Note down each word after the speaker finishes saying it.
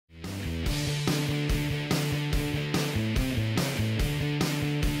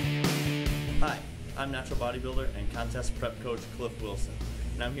I'm natural bodybuilder and contest prep coach Cliff Wilson,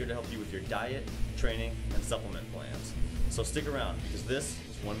 and I'm here to help you with your diet, training, and supplement plans. So stick around because this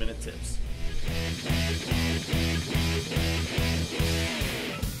is 1 Minute Tips.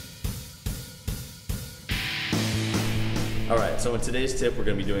 Alright, so in today's tip we're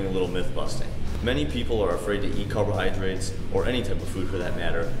going to be doing a little myth busting. Many people are afraid to eat carbohydrates, or any type of food for that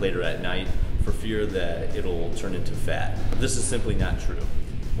matter, later at night for fear that it'll turn into fat. This is simply not true.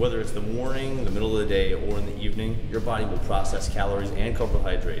 Whether it's the morning, the middle of the day, or in the evening, your body will process calories and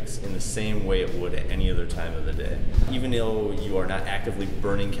carbohydrates in the same way it would at any other time of the day. Even though you are not actively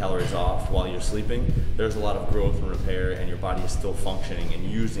burning calories off while you're sleeping, there's a lot of growth and repair and your body is still functioning and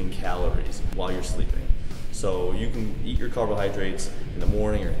using calories while you're sleeping. So you can eat your carbohydrates in the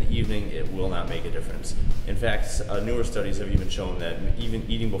morning or in the evening, it will not make a difference. In fact, newer studies have even shown that even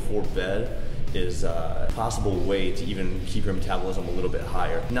eating before bed is a possible way to even keep your metabolism a little bit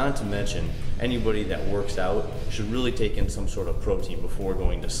higher. Not to mention, anybody that works out should really take in some sort of protein before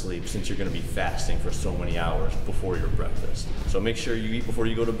going to sleep, since you're going to be fasting for so many hours before your breakfast. So make sure you eat before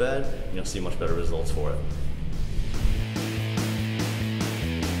you go to bed, and you'll see much better results for it.